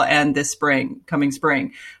fall, and this coming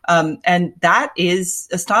spring. And that is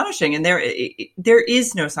astonishing. And there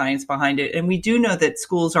is no science behind it. And we do know that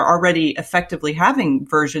schools are already effectively having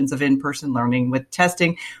versions of in-person learning with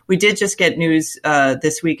testing. We did just get news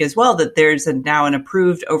this week as well that there's now an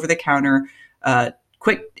approved over-the-counter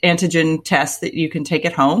quick antigen test that you can take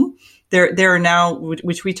at home. There are now,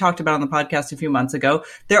 which we talked about on the podcast a few months ago,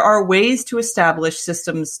 there are ways to establish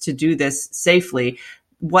systems to do this safely.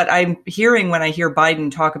 What I'm hearing when I hear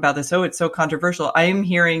Biden talk about this, it's so controversial, I am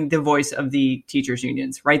hearing the voice of the teachers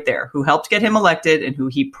unions right there, who helped get him elected and who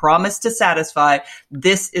he promised to satisfy.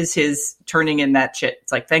 This is his turning in that shit.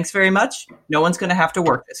 It's like, thanks very much. No one's going to have to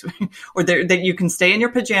work this way. Or that you can stay in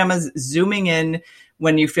your pajamas, zooming in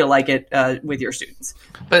when you feel like it with your students.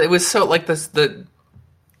 But it was so like this,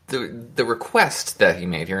 the request that he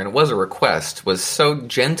made here, and it was a request, was so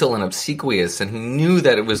gentle and obsequious, and he knew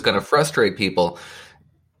that it was going to frustrate people.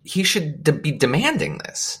 He should be demanding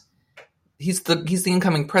this. He's the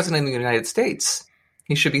incoming president of the United States.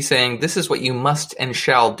 He should be saying, "This is what you must and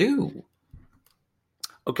shall do."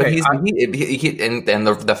 Okay, but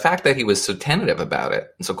the fact that he was so tentative about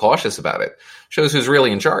it and so cautious about it shows who's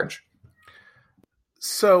really in charge.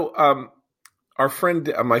 So,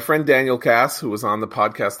 my friend Daniel Cass, who was on the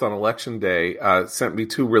podcast on Election Day, sent me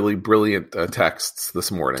two really brilliant texts this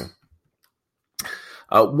morning.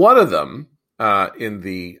 One of them, in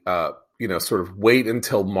the sort of wait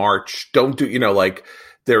until March, don't do, like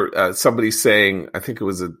there somebody saying, I think it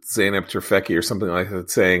was a Zeynep Tufekci or something like that,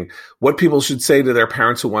 saying what people should say to their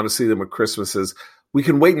parents who want to see them at Christmas is, we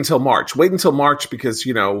can wait until March. Wait until March because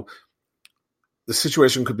the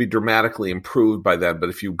situation could be dramatically improved by then. But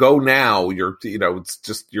if you go now, you're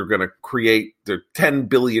going to create 10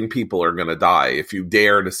 billion people are going to die if you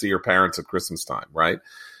dare to see your parents at Christmas time, right?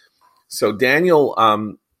 So Daniel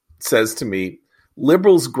says to me,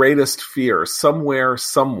 liberals' greatest fear, somewhere,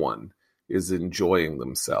 someone is enjoying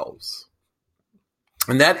themselves.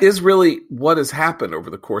 And that is really what has happened over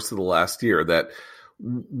the course of the last year. That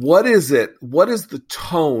what is the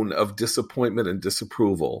tone of disappointment and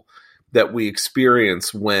disapproval that we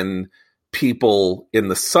experience when people in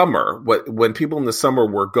the summer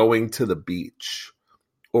were going to the beach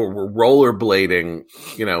or were rollerblading,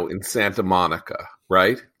 in Santa Monica,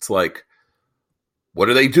 right? It's like, what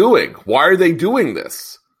are they doing? Why are they doing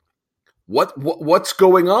this? What's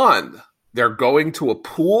going on? They're going to a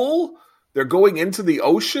pool? They're going into the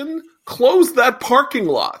ocean? Close that parking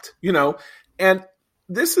lot, And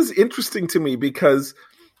this is interesting to me because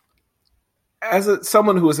as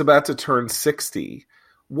someone who is about to turn 60,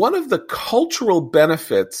 one of the cultural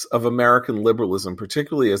benefits of American liberalism,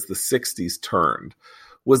 particularly as the 60s turned,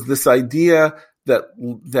 was this idea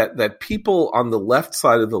that people on the left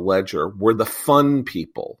side of the ledger were the fun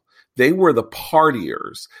people. They were the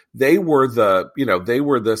partiers. They were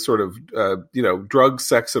the sort of, drug,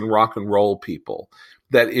 sex, and rock and roll people.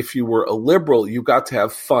 That if you were a liberal, you got to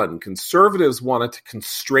have fun. Conservatives wanted to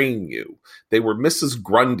constrain you. They were Mrs.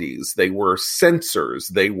 Grundys. They were censors.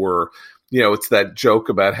 They were, it's that joke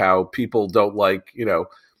about how people don't like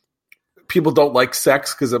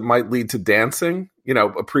sex because it might lead to dancing,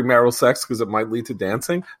 premarital sex because it might lead to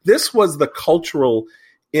dancing. This was the cultural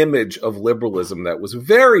image of liberalism that was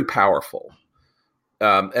very powerful.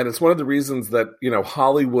 And it's one of the reasons that,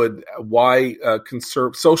 Hollywood, why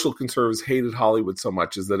social conservatives hated Hollywood so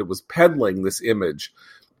much, is that it was peddling this image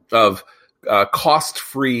of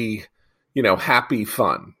cost-free, happy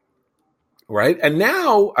fun. Right. And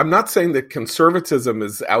now I'm not saying that conservatism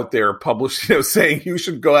is out there published, saying you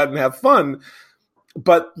should go out and have fun.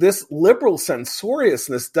 But this liberal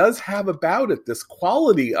censoriousness does have about it this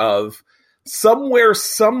quality of somewhere,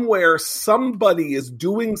 somebody is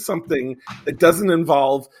doing something that doesn't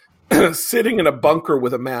involve sitting in a bunker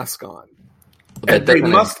with a mask on. And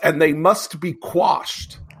they must be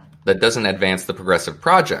quashed. That doesn't advance the progressive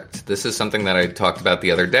project. This is something that I talked about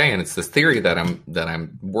the other day, and it's this theory that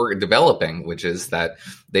I'm developing, which is that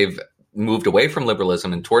they've moved away from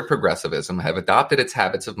liberalism and toward progressivism, have adopted its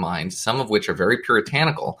habits of mind, some of which are very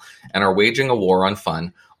puritanical, and are waging a war on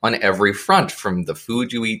fun on every front, from the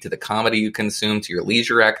food you eat to the comedy you consume to your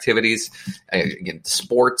leisure activities,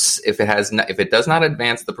 sports. If it does not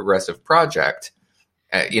advance the progressive project,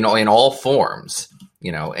 in all forms.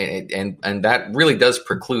 And that really does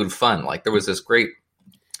preclude fun. Like, there was this great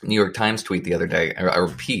New York Times tweet the other day, or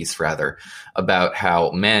piece rather, about how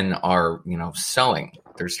men are, sewing.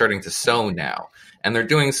 They're starting to sew now, and they're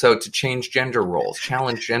doing so to change gender roles,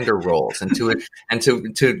 challenge gender roles, and to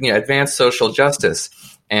advance social justice.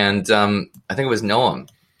 And I think it was Noam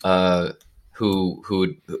who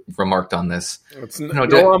remarked on this. It's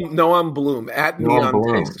Noam Bloom at Noam Neon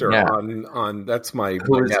Bloom, Taster yeah. on that's my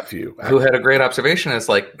nephew who had a great observation. It's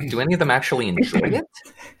like, do any of them actually enjoy it?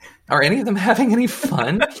 Are any of them having any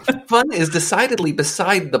fun? Fun is decidedly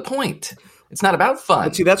beside the point. It's not about fun.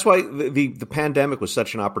 But see, that's why the pandemic was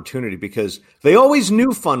such an opportunity, because they always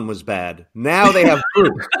knew fun was bad. Now they have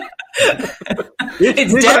proof.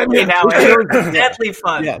 It's deadly now. It's deadly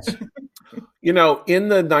fun. Yes. In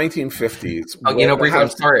the 1950s. Briefly, I'm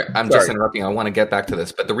sorry. I'm just interrupting. I want to get back to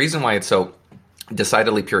this. But the reason why it's so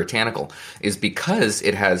decidedly puritanical is because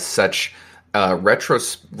it has such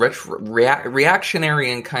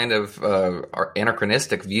reactionary and kind of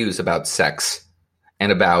anachronistic views about sex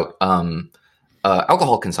and about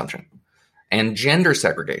alcohol consumption and gender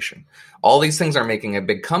segregation. All these things are making a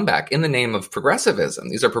big comeback in the name of progressivism.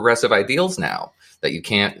 These are progressive ideals now, that you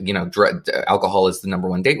can't, alcohol is the number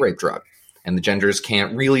one date rape drug, and the genders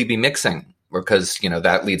can't really be mixing because,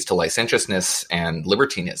 that leads to licentiousness and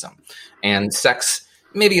libertinism. And sex,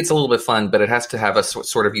 maybe it's a little bit fun, but it has to have a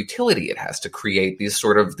sort of utility. It has to create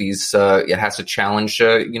it has to challenge,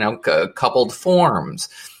 coupled forms.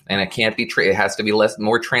 And it can't be, it has to be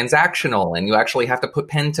more transactional, and you actually have to put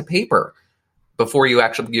pen to paper before you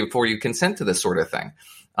consent to this sort of thing.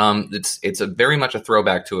 It's a very much a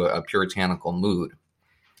throwback to a puritanical mood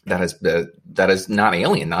that is not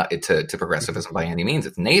alien to progressivism by any means.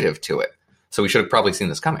 It's native to it. So we should have probably seen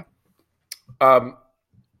this coming. I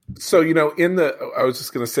was just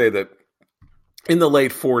going to say that in the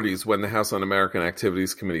late 40s, when the House Un-American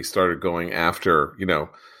Activities Committee started going after,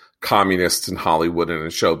 communists in Hollywood and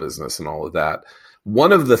in show business and all of that,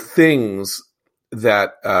 one of the things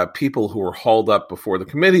that people who were hauled up before the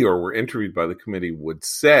committee or were interviewed by the committee would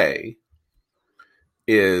say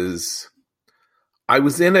is, I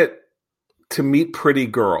was in it to meet pretty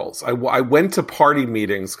girls. I went to party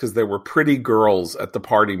meetings because there were pretty girls at the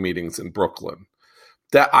party meetings in Brooklyn.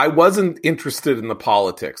 That I wasn't interested in the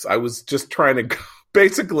politics. I was just trying to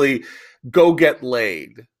basically go get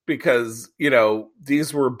laid because,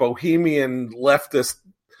 these were bohemian leftist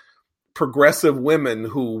progressive women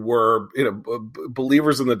who were,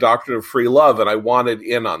 believers in the doctrine of free love. And I wanted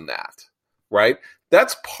in on that. Right.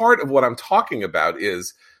 That's part of what I'm talking about,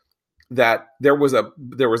 is that there was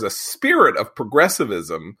a spirit of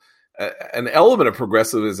progressivism, an element of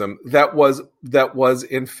progressivism that was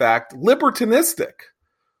in fact libertinistic.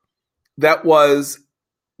 That was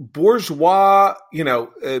bourgeois,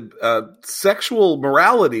 sexual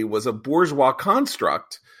morality was a bourgeois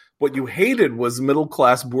construct. What you hated was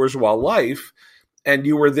middle-class bourgeois life, and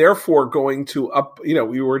you were therefore going to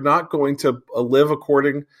you were not going to live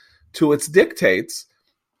according to its dictates.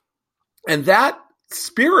 And that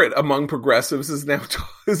spirit among progressives is now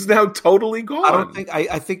totally gone.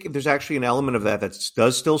 I think there's actually an element of that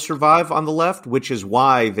does still survive on the left, which is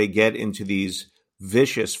why they get into these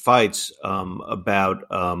vicious fights about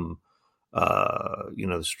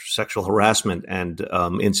sexual harassment and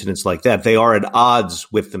incidents like that. They are at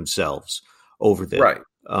odds with themselves over this, right?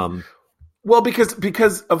 Well,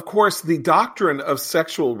 because of course the doctrine of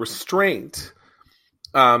sexual restraint,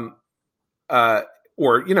 or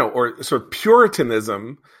sort of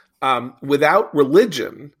Puritanism, without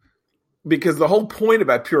religion, because the whole point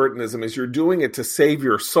about Puritanism is you're doing it to save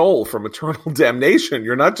your soul from eternal damnation.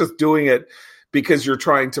 You're not just doing it because you're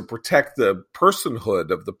trying to protect the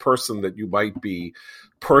personhood of the person that you might be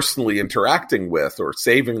personally interacting with, or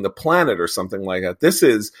saving the planet or something like that. This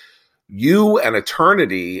is you and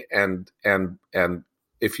eternity, and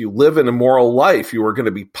if you live an immoral life, you are going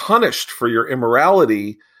to be punished for your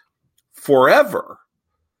immorality forever.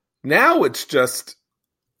 Now it's just,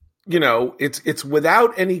 it's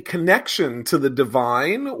without any connection to the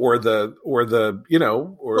divine or because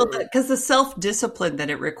the self-discipline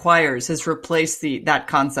that it requires has replaced that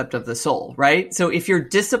concept of the soul, right? So if you're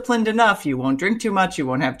disciplined enough, you won't drink too much, you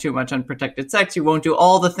won't have too much unprotected sex, you won't do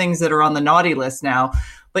all the things that are on the naughty list now.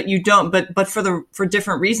 But you don't, but for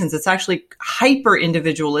different reasons. It's actually hyper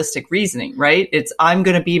individualistic reasoning, right? It's, I'm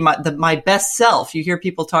going to be my best self. You hear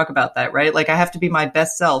people talk about that, right? Like, I have to be my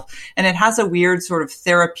best self. And it has a weird sort of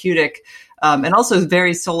therapeutic, and also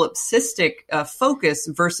very solipsistic, focus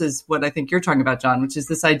versus what I think you're talking about, John, which is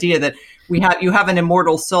this idea that you have an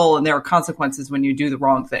immortal soul and there are consequences when you do the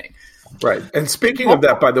wrong thing. Right. And speaking of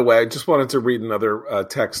that, by the way, I just wanted to read another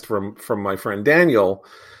text from my friend Daniel,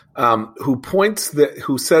 who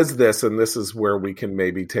says this, and this is where we can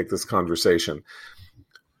maybe take this conversation.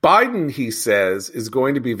 Biden, he says, is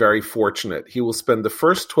going to be very fortunate. He will spend the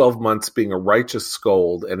first 12 months being a righteous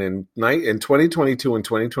scold, and in 2022 and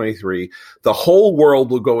 2023, the whole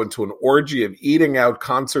world will go into an orgy of eating out,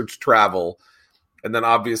 concerts, travel, and then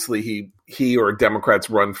obviously he or Democrats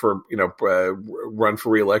run for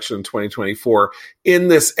re-election in 2024 in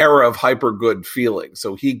this era of hyper good feeling.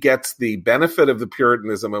 So he gets the benefit of the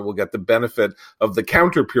Puritanism and will get the benefit of the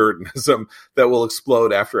counter Puritanism that will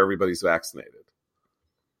explode after everybody's vaccinated.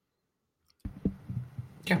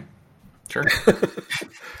 Yeah, sure.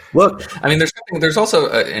 Look, I mean, there's also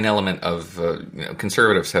an element of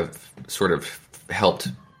conservatives have sort of helped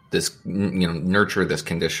this, nurture this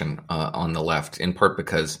condition on the left, in part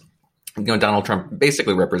because, Donald Trump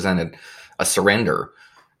basically represented a surrender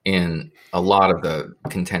in a lot of the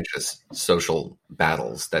contentious social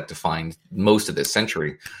battles that defined most of this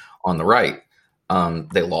century on the right.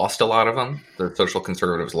 They lost a lot of them. The social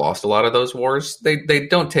conservatives lost a lot of those wars. They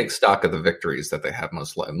don't take stock of the victories that they have,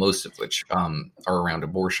 most of which are around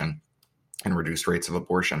abortion and reduced rates of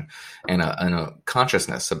abortion, and a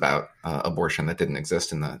consciousness about abortion that didn't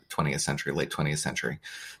exist in the 20th century, late 20th century.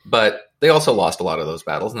 But they also lost a lot of those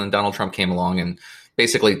battles. And then Donald Trump came along and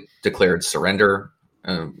basically declared surrender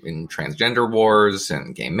in transgender wars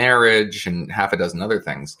and gay marriage and half a dozen other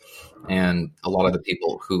things. And a lot of the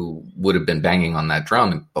people who would have been banging on that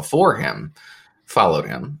drum before him followed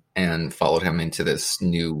him into this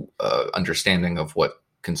new understanding of what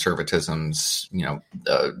conservatism's,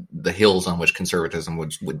 the hills on which conservatism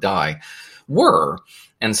would die were.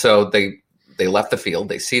 And so they left the field,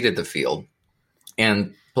 they ceded the field,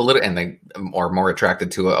 and they are more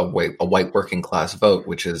attracted to a white working class vote,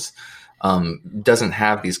 which is doesn't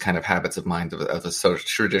have these kind of habits of mind of a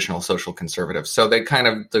traditional social conservative. So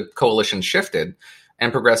the coalition shifted,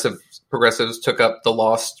 and progressives took up the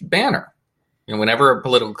lost banner. Whenever a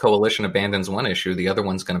political coalition abandons one issue, the other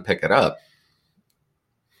one's going to pick it up.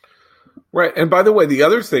 Right. And by the way, the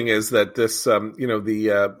other thing is that this,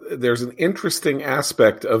 there's an interesting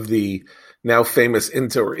aspect of the now famous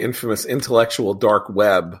infamous intellectual dark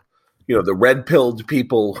web, the red-pilled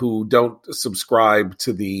people who don't subscribe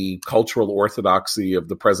to the cultural orthodoxy of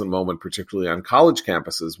the present moment, particularly on college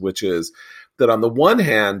campuses, which is that on the one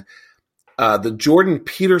hand, the Jordan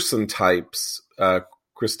Peterson types,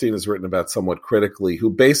 Christine has written about somewhat critically, who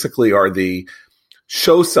basically are the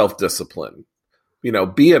show self-discipline.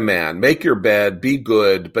 Be a man, make your bed, be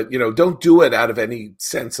good, but, don't do it out of any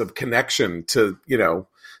sense of connection to,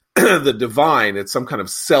 the divine. It's some kind of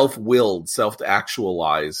self-willed,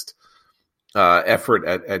 self-actualized effort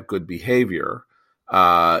at good behavior.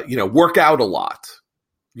 Work out a lot,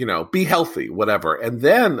 be healthy, whatever. And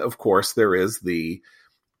then, of course, there is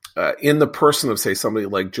in the person of, say, somebody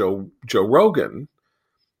like Joe Rogan,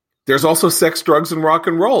 there's also sex, drugs, and rock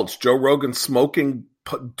and roll. It's Joe Rogan smoking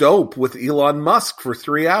dope with Elon Musk for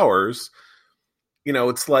 3 hours.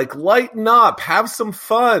 It's like, lighten up, have some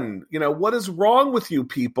fun. What is wrong with you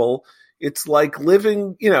people? It's like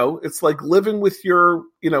living, with your,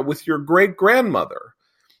 with your great grandmother.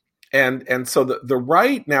 And so the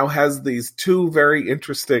right now has these two very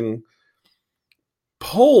interesting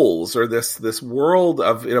poles, or this world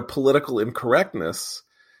of political incorrectness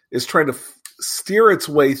is trying to steer its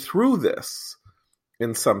way through this.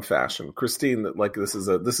 in some fashion. Christine, like this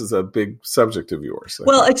is a big subject of yours.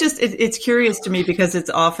 Well, it's curious to me because it's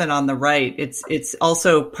often on the right. It's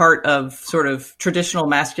also part of sort of traditional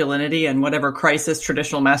masculinity and whatever crisis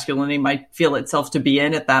traditional masculinity might feel itself to be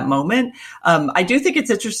in at that moment. I do think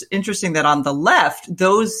it's interesting that on the left,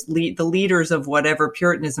 the leaders of whatever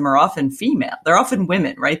Puritanism are often female. They're often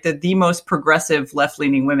women, right? The most progressive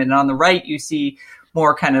left-leaning women. And on the right, you see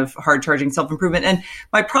more kind of hard-charging self-improvement. And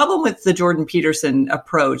my problem with the Jordan Peterson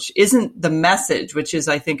approach isn't the message, which is,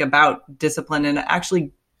 I think, about discipline and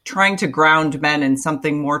actually trying to ground men in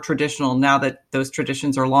something more traditional now that those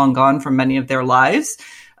traditions are long gone from many of their lives.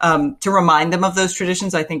 To remind them of those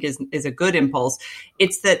traditions, I think, is a good impulse.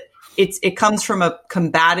 It's that it comes from a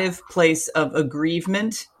combative place of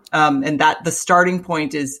aggrievement. And that the starting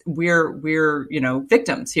point is we're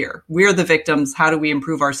victims here. We're the victims. How do we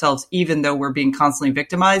improve ourselves, even though we're being constantly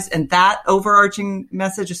victimized? And that overarching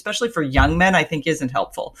message, especially for young men, I think isn't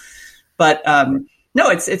helpful. But no,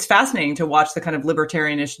 it's fascinating to watch the kind of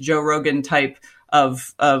libertarianish Joe Rogan type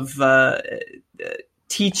of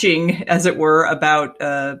teaching, as it were, about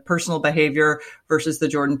personal behavior versus the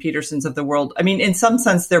Jordan Petersons of the world. I mean, in some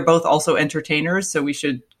sense, they're both also entertainers, so we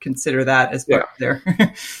should consider that as part of their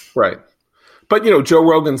right. But Joe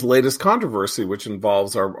Rogan's latest controversy, which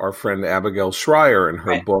involves our friend Abigail Shrier and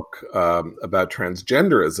her book about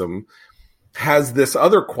transgenderism, has this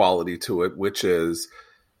other quality to it, which is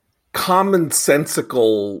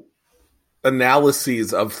commonsensical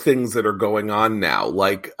analyses of things that are going on now,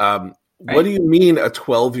 like. What do you mean a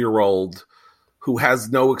 12-year-old who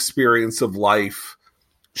has no experience of life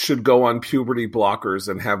should go on puberty blockers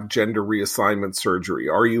and have gender reassignment surgery?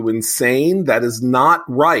 Are you insane? That is not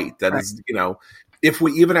right. That is, if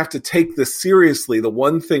we even have to take this seriously, the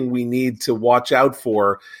one thing we need to watch out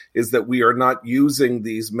for is that we are not using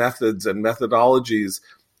these methods and methodologies,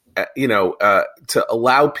 to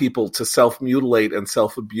allow people to self-mutilate and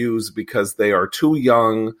self-abuse because they are too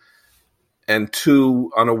young and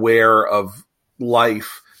too unaware of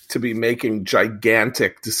life to be making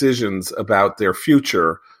gigantic decisions about their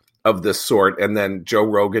future of this sort. And then Joe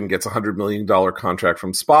Rogan gets a $100 million contract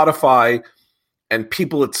from Spotify, and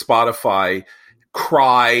people at Spotify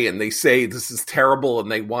cry and they say this is terrible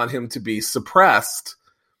and they want him to be suppressed.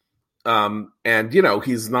 And,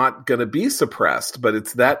 he's not going to be suppressed, but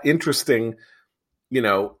it's that interesting,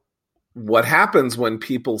 what happens when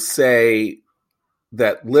people say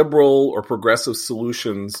that liberal or progressive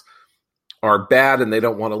solutions are bad and they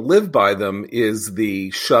don't want to live by them is the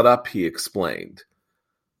shut up, he explained.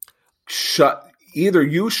 Either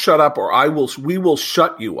you shut up or we will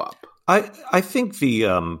shut you up. I think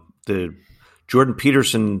the Jordan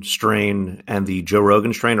Peterson strain and the Joe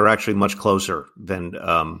Rogan strain are actually much closer than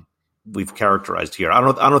we've characterized here. I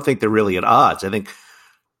don't think they're really at odds. I think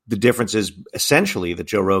the difference is essentially that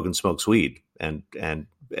Joe Rogan smokes weed and Jordan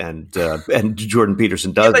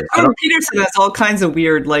Peterson does. Yeah, but Jordan Peterson has all kinds of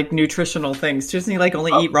weird, like, nutritional things. Doesn't he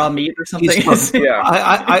only eat raw meat or something? Yeah.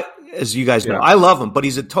 I as you guys know, I love him, but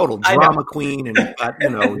he's a total drama queen, and I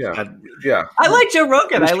like Joe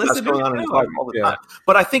Rogan. I listen to him all the time.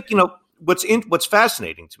 But I think what's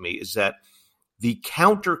fascinating to me is that the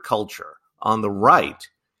counterculture on the right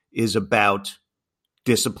is about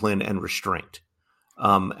discipline and restraint.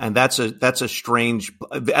 And that's a strange,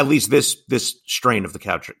 at least this strain of the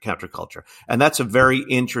counterculture. And that's a very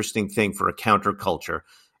interesting thing for a counterculture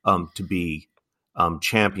to be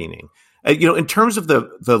championing. In terms of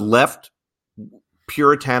the left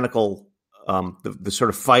puritanical, the sort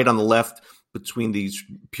of fight on the left between these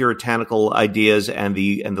puritanical ideas and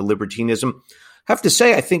the libertinism, I have to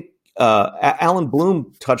say, I think Alan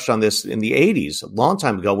Bloom touched on this in the 80s, a long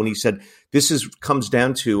time ago, when he said this comes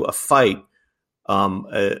down to a fight.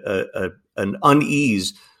 An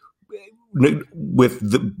unease with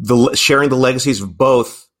the sharing the legacies of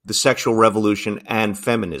both the sexual revolution and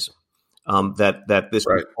feminism. That this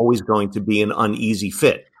was always going to be an uneasy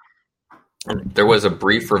fit. And there was a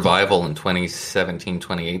brief revival in 2017,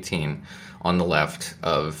 2018 on the left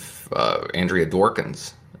of Andrea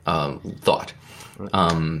Dworkin's thought.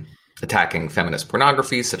 Attacking feminist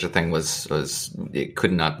pornography, such a thing was it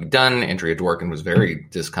could not be done. Andrea Dworkin was very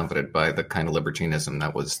discomfited by the kind of libertinism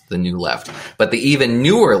that was the new left. But the even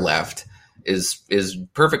newer left is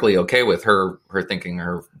perfectly okay with her thinking,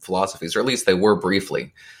 her philosophies, or at least they were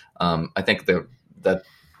briefly. I think that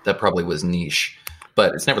probably was niche,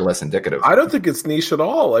 but it's nevertheless indicative. I don't think it's niche at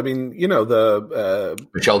all. I mean, the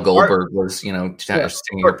Michelle Goldberg was, singing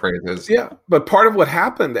her praises. Yeah, but part of what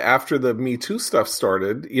happened after the Me Too stuff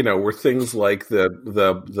started, were things like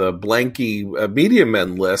the Blanky Media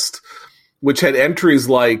Men list, which had entries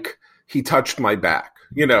like "He touched my back."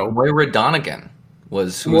 Moira Donegan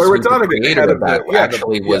who's Moira the Donegan, creator head of of that, the- yeah,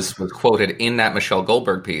 actually was quoted in that Michelle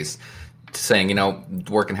Goldberg piece saying,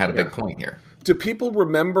 Dworkin had a big point here. Do people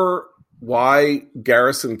remember why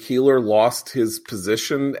Garrison Keillor lost his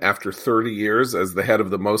position after 30 years as the head of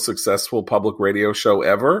the most successful public radio show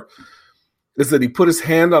ever? Is that he put his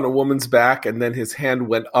hand on a woman's back and then his hand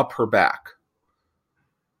went up her back.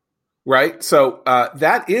 Right? So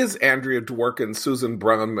that is Andrea Dworkin, Susan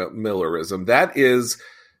Brown Millerism. That is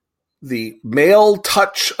the male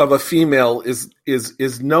touch of a female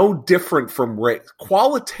is no different from rape.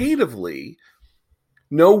 Qualitatively,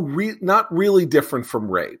 not really different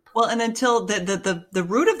from rape. Well, and until the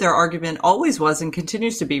root of their argument always was and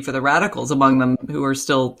continues to be for the radicals among them who are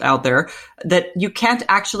still out there, that you can't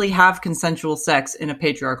actually have consensual sex in a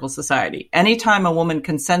patriarchal society. Anytime a woman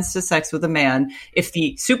consents to sex with a man, if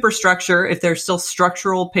there's still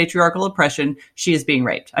structural patriarchal oppression, she is being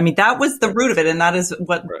raped. I mean, that was the root of it. And that is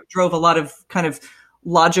what drove a lot of kind of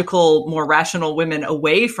logical, more rational women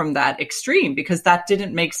away from that extreme, because that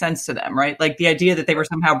didn't make sense to them, right? Like the idea that they were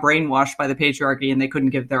somehow brainwashed by the patriarchy and they couldn't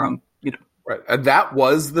give their own, Right. And that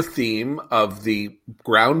was the theme of the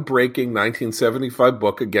groundbreaking 1975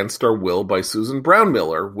 book Against Our Will by Susan Brown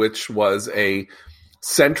Miller, which was a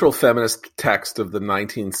central feminist text of the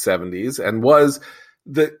 1970s and was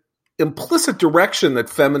the implicit direction that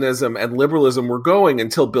feminism and liberalism were going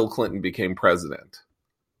until Bill Clinton became president.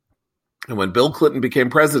 And when Bill Clinton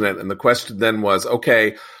became president, and the question then was,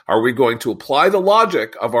 okay, are we going to apply the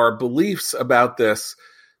logic of our beliefs about this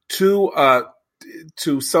to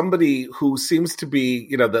somebody who seems to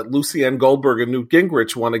be, that Lucienne Goldberg and Newt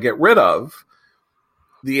Gingrich want to get rid of?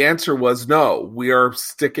 The answer was no. We are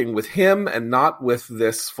sticking with him and not with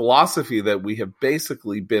this philosophy that we have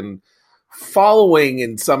basically been following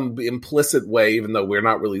in some implicit way, even though we're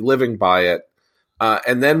not really living by it.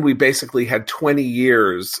 And then we basically had 20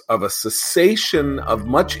 years of a cessation of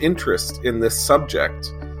much interest in this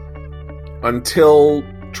subject until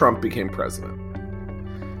Trump became president.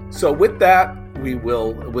 So with that, we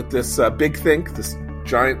will, with this big think, this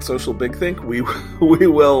giant social big think, we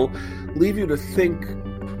will leave you to think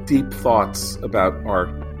deep thoughts about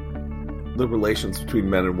the relations between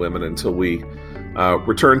men and women until we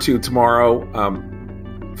return to you tomorrow.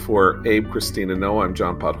 For Abe, Christina, Noah, I'm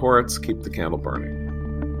John Podhoretz. Keep the candle burning.